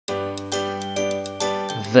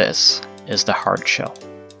This is the hard shell.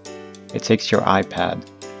 It takes your iPad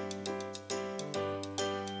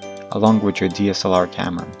along with your DSLR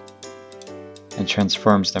camera and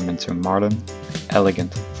transforms them into a modern,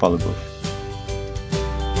 elegant photo booth.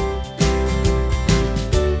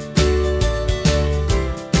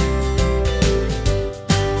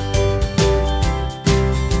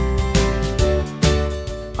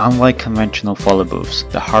 Unlike conventional photo booths,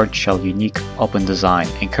 the hard shell unique open design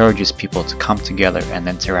encourages people to come together and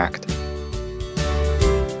interact.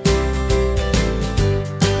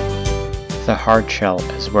 The hard shell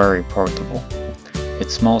is very portable.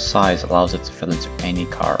 Its small size allows it to fit into any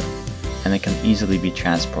car, and it can easily be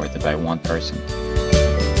transported by one person.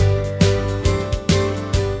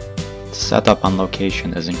 The setup on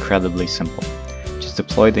location is incredibly simple. Just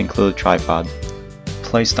deploy the included tripod,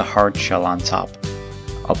 place the hard shell on top,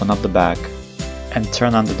 open up the back, and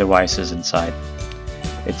turn on the devices inside.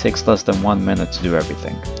 It takes less than 1 minute to do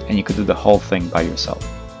everything, and you could do the whole thing by yourself.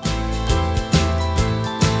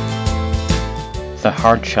 The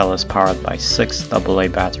hard shell is powered by 6 AA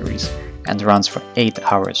batteries and runs for 8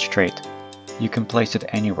 hours straight. You can place it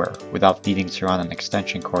anywhere without needing to run an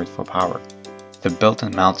extension cord for power. The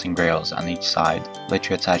built-in mounting rails on each side let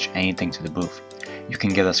you attach anything to the booth. You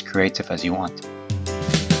can get as creative as you want.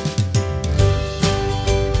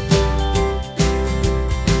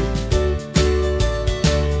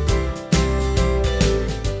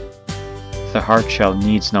 The hard shell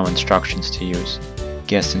needs no instructions to use.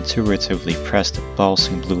 Guests intuitively press the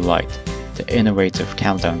pulsing blue light. The innovative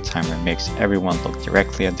countdown timer makes everyone look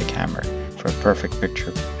directly at the camera for a perfect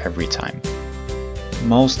picture every time.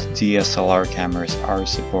 Most DSLR cameras are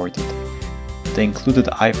supported. The included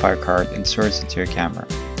iFire card inserts into your camera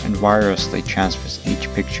and wirelessly transfers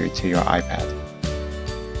each picture to your iPad.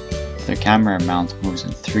 The camera mount moves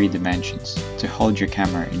in 3 dimensions to hold your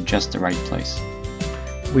camera in just the right place.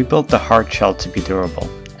 We built the hard shell to be durable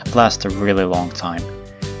and last a really long time.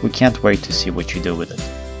 We can't wait to see what you do with it.